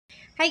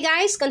Hi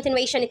guys!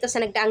 Continuation ito sa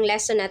nagdaang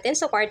lesson natin.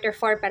 So quarter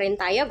 4 pa rin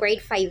tayo,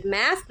 grade 5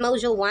 math,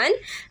 module 1.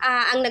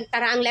 Ang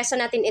nagtaraang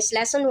lesson natin is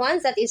lesson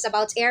 1 that is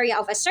about area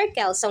of a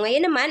circle. So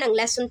ngayon naman, ang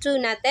lesson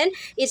 2 natin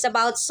is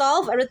about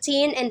solve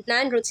routine and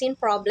non-routine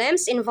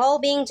problems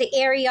involving the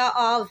area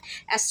of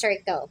a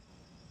circle.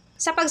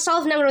 Sa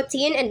pag-solve ng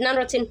routine and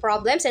non-routine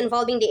problems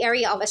involving the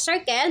area of a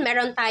circle,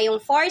 meron tayong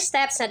 4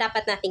 steps na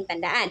dapat nating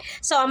tandaan.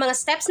 So, ang mga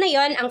steps na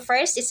yon, ang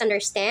first is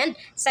understand,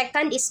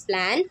 second is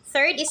plan,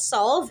 third is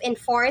solve, and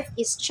fourth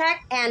is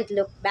check and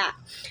look back.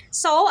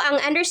 So, ang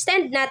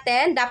understand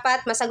natin,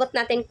 dapat masagot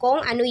natin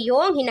kung ano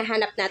yung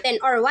hinahanap natin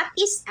or what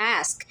is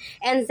asked.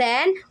 And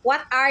then,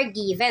 what are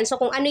given.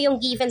 So, kung ano yung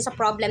given sa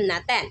problem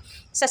natin.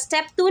 Sa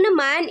step 2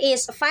 naman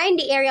is find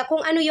the area,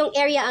 kung ano yung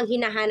area ang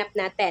hinahanap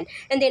natin.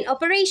 And then,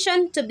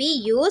 operation to be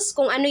used,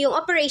 kung ano yung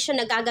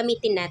operation na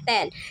gagamitin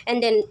natin.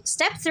 And then,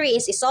 step 3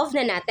 is isolve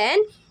na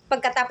natin.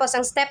 Pagkatapos,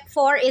 ang step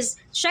 4 is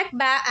check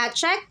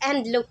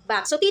and look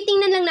back. So,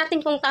 titingnan lang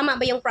natin kung tama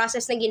ba yung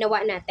process na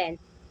ginawa natin.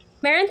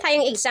 Meron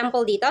tayong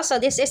example dito. So,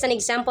 this is an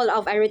example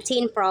of a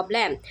routine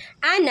problem.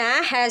 Anna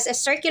has a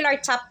circular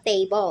top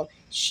table.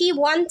 She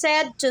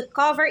wanted to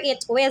cover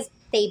it with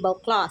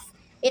tablecloth.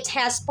 It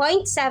has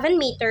 0.7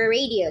 meter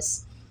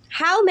radius.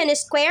 How many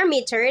square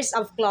meters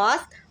of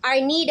cloth are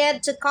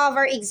needed to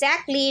cover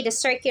exactly the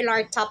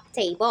circular top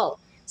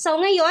table? So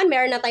ngayon,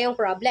 meron na tayong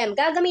problem.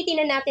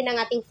 Gagamitin na natin ang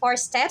ating 4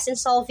 steps in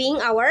solving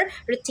our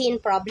routine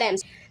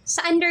problems.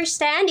 Sa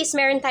understand is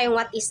meron tayong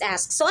what is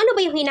asked. So ano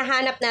ba yung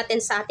hinahanap natin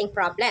sa ating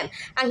problem?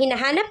 Ang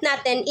hinahanap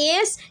natin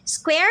is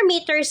square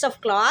meters of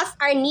cloth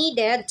are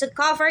needed to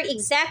cover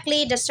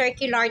exactly the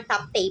circular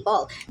top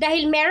table.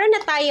 Dahil meron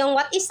na tayong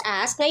what is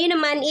asked, ngayon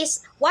naman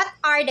is what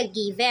are the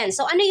given.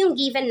 So ano yung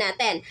given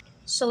natin?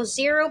 So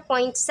 0.7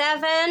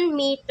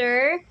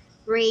 meter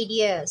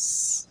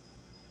radius.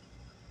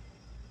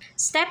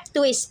 Step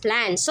 2 is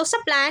plan. So, sa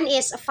plan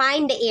is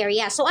find the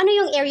area. So, ano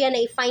yung area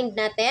na i-find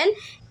natin?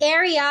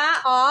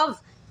 Area of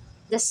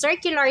the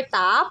circular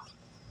top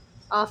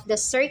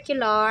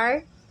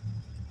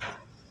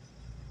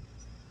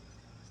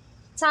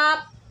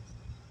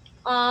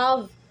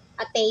of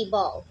a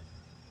table.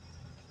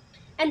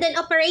 And then,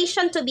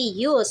 operation to be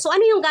used. So,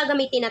 ano yung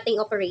gagamitin nating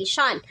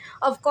operation?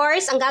 Of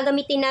course, ang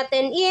gagamitin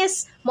natin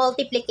is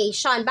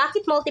multiplication.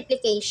 Bakit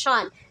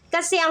multiplication?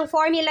 Kasi ang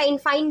formula in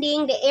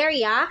finding the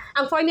area,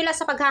 ang formula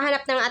sa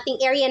paghahanap ng ating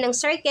area ng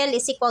circle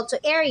is equal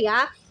to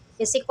area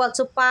is equal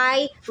to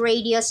pi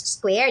radius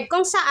squared.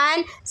 Kung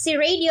saan, si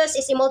radius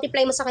is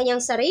i-multiply mo sa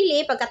kanyang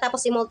sarili,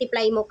 pagkatapos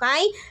i-multiply mo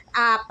kay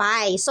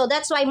pi. So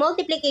that's why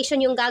multiplication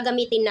yung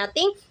gagamitin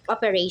nating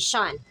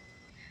operation.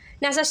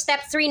 Nasa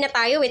step 3 na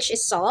tayo, which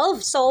is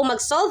solve. So,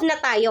 mag-solve na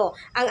tayo.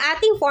 Ang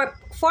ating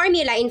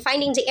formula in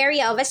finding the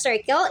area of a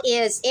circle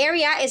is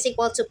area is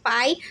equal to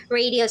pi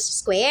radius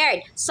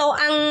squared. So,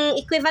 ang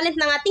equivalent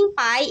ng ating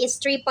pi is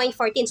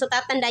 3.14. So,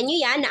 tatandaan nyo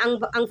yan na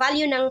ang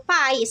value ng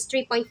pi is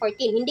 3.14.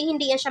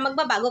 Hindi yan siya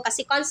magbabago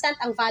kasi constant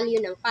ang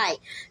value ng pi.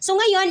 So,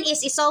 ngayon is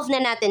isolve na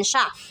natin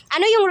siya.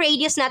 Ano yung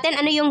radius natin?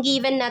 Ano yung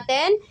given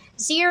natin?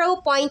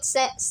 0.7.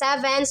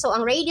 So,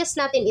 ang radius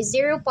natin is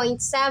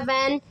 0.7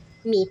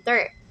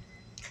 meter.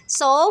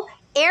 So,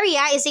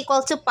 area is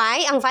equal to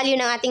pi. Ang value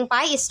ng ating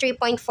pi is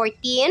 3.14.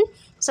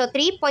 So,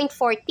 3.14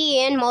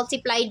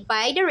 multiplied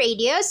by the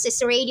radius is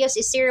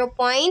 0.7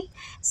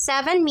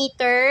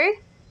 meter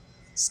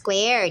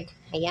squared.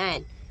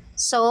 Ayan.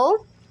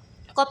 So,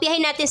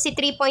 kopyahin natin si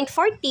 3.14.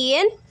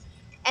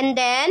 And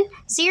then,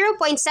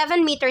 0.7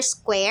 meter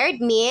squared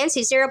means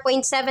si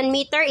 0.7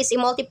 meter is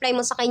i-multiply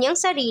mo sa kanyang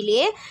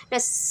sarili na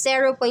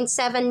 0.7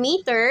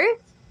 meter.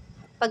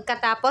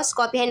 Pagkatapos,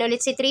 kopyahin ulit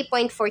si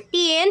 3.14.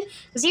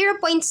 0.7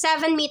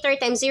 meter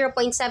times 0.7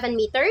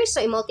 meter. So,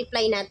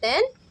 i-multiply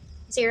natin.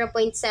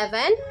 0.7.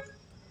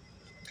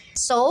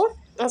 So,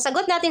 ang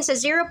sagot natin sa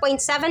 0.7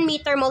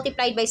 meter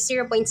multiplied by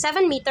 0.7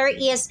 meter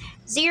is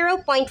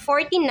 0.49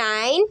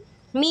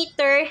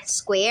 meter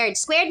squared.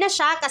 Squared na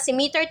siya kasi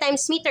meter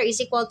times meter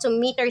is equal to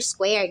meter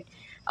squared.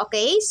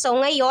 Okay? So,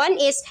 ngayon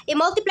is,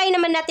 i-multiply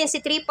naman natin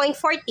si 3.14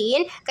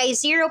 kay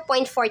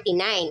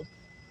 0.49.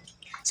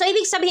 So,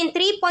 ibig sabihin,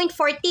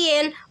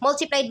 3.14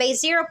 multiplied by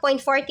 0.49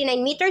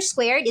 meters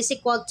squared is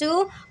equal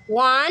to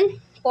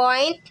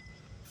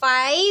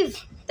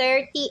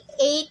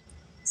 1.5386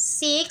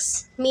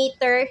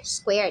 meter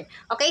squared.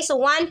 Okay,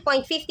 so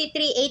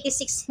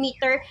 1.5386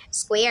 meter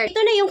squared.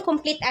 Ito na yung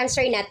complete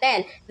answer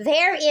natin.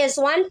 There is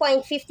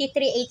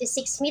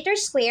 1.5386 meter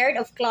squared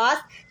of cloth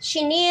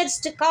she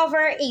needs to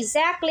cover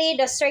exactly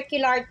the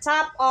circular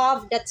top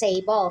of the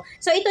table.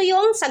 So ito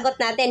yung sagot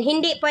natin.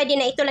 Hindi pwede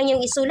na ito lang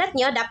yung isulat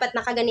nyo. Dapat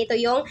nakaganito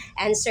yung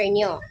answer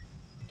nyo.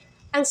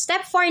 Ang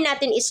step 4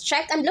 natin is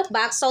check and look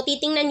back. So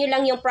titingnan nyo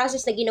lang yung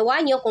process na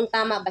ginawa nyo kung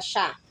tama ba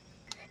siya.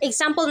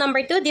 Example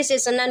number 2, this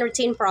is a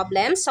non-routine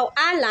problem. So,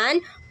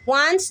 Alan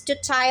wants to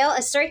tile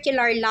a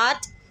circular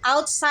lot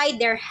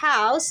outside their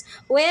house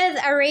with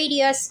a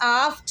radius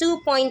of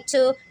 2.2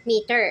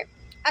 meter.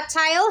 A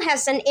tile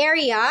has an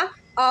area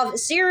of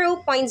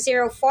 0.04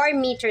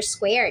 meters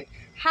squared.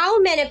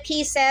 How many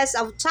pieces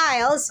of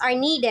tiles are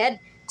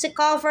needed to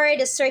cover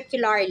the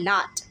circular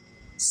lot.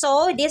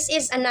 So, this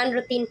is a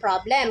non-routine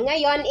problem.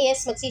 Ngayon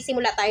is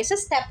magsisimula tayo sa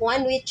step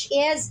 1, which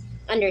is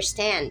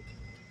understand.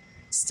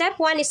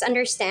 Step 1 is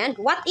understand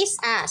what is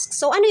asked.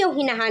 So, ano yung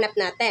hinahanap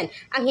natin?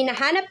 Ang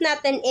hinahanap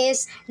natin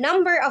is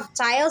number of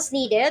tiles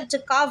needed to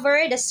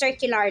cover the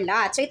circular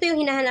lot. So, ito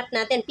yung hinahanap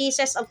natin,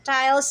 pieces of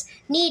tiles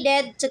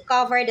needed to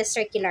cover the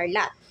circular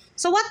lot.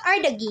 So, what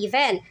are the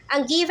given?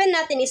 Ang given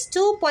natin is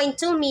 2.2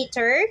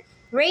 meter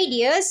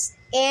radius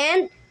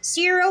and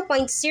 0.04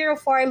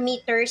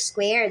 meter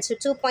squared. So,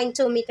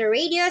 2.2 meter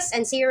radius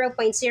and 0.04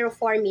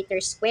 meter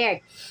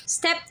squared.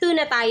 Step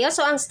 2 na tayo.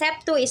 So, ang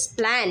step 2 is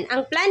plan.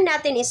 Ang plan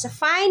natin is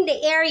find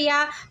the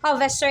area of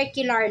a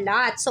circular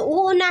lot. So,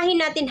 uunahin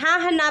natin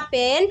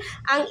hahanapin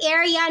ang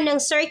area ng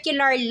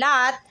circular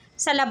lot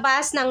sa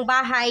labas ng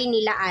bahay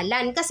nila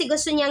Alan kasi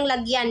gusto niyang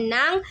lagyan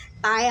ng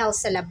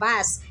tiles sa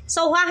labas.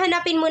 So,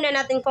 hahanapin muna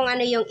natin kung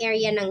ano yung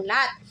area ng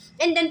lot.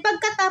 And then,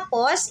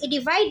 pagkatapos,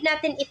 i-divide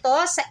natin ito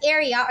sa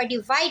area or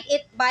divide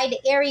it by the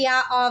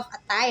area of a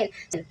tile.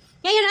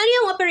 Ngayon, ano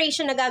yung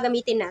operation na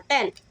gagamitin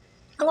natin?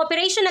 Ang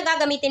operation na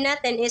gagamitin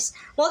natin is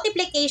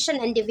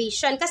multiplication and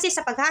division. Kasi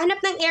sa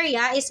paghahanap ng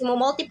area is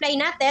i-multiply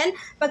natin,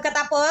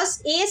 pagkatapos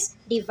is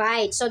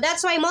divide. So,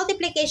 that's why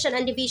multiplication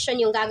and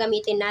division yung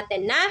gagamitin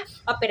natin na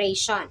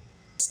operation.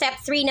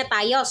 Step 3 na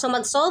tayo. So,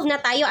 mag-solve na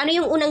tayo. Ano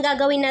yung unang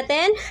gagawin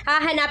natin?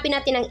 Hahanapin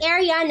natin ang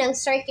area ng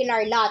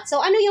circular lot.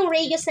 So, ano yung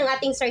radius ng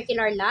ating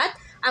circular lot?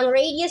 Ang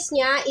radius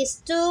niya is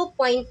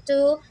 2.2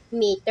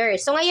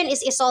 meters. So, ngayon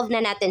is i-solve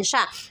na natin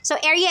siya. So,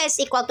 area is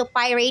equal to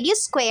pi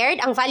radius squared.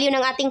 Ang value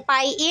ng ating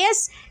pi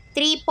is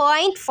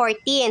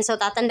 3.14. So,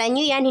 tatandaan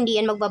nyo yan, hindi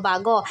yan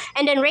magbabago.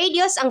 And then,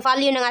 radius, ang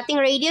value ng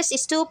ating radius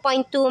is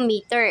 2.2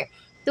 meter.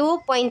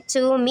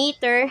 2.2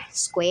 meter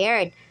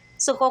squared.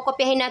 So,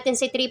 kokopyahin natin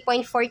si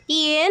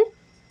 3.14.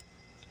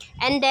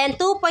 And then,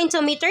 2.2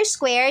 meter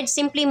squared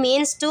simply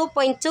means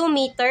 2.2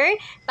 meter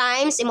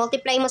times,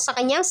 i-multiply mo sa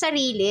kanyang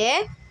sarili.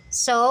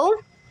 So,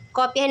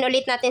 kopyahin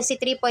ulit natin si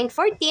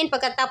 3.14.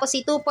 Pagkatapos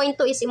si 2.2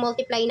 is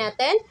i-multiply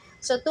natin.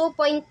 So,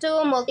 2.2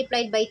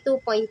 multiplied by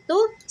 2.2.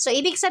 So,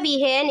 ibig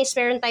sabihin is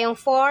meron tayong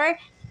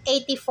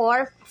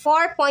 4.84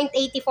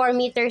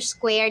 meters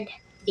squared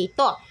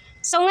dito.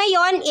 So,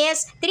 ngayon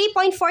is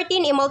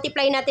 3.14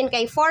 i-multiply natin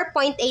kay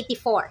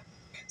 4.84.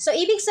 So,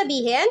 ibig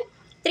sabihin,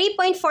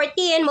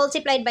 3.14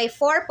 multiplied by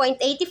 4.84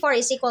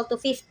 is equal to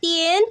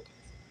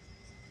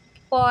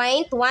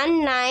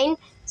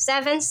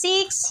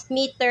 15.1976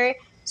 meter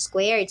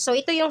squared. So,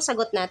 ito yung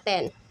sagot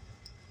natin.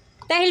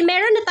 Dahil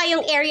meron na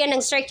tayong area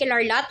ng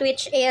circular lot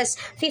which is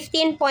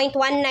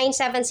 15.1976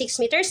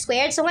 meters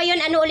squared. So,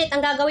 ngayon, ano ulit ang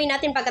gagawin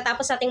natin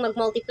pagkatapos nating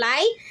mag-multiply?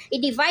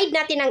 I-divide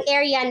natin ang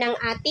area ng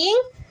ating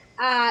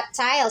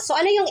tile. So,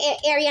 ano yung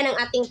area ng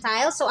ating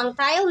tile? So, ang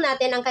tile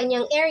natin, ang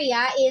kanyang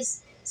area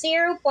is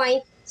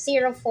 0.04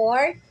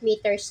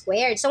 meter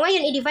squared. So,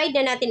 ngayon, i-divide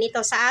na natin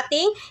ito sa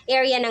ating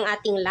area ng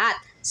ating lot.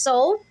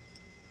 So,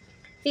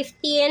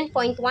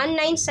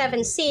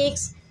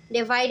 15.1976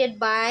 divided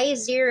by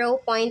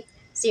 0.04.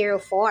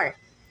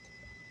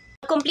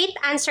 Complete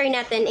answer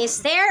natin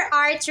is there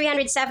are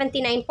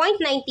 379.94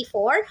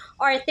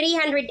 or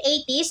 380.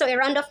 So,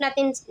 i-round off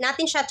natin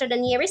siya to the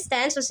nearest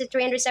 10. So, si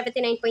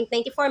 379.94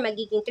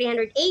 magiging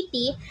 380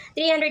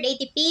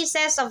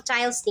 pieces of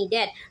tiles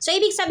needed. So,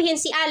 ibig sabihin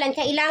si Alan,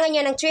 kailangan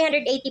niya ng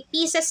 380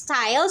 pieces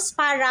tiles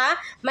para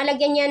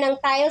malagyan niya ng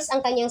tiles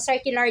ang kanyang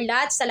circular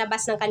lot sa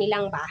labas ng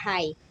kanilang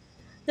bahay.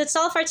 That's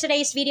all for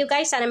today's video,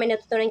 guys. Sana may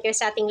natutunan kayo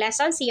sa ating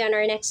lesson. See you on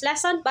our next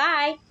lesson.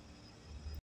 Bye!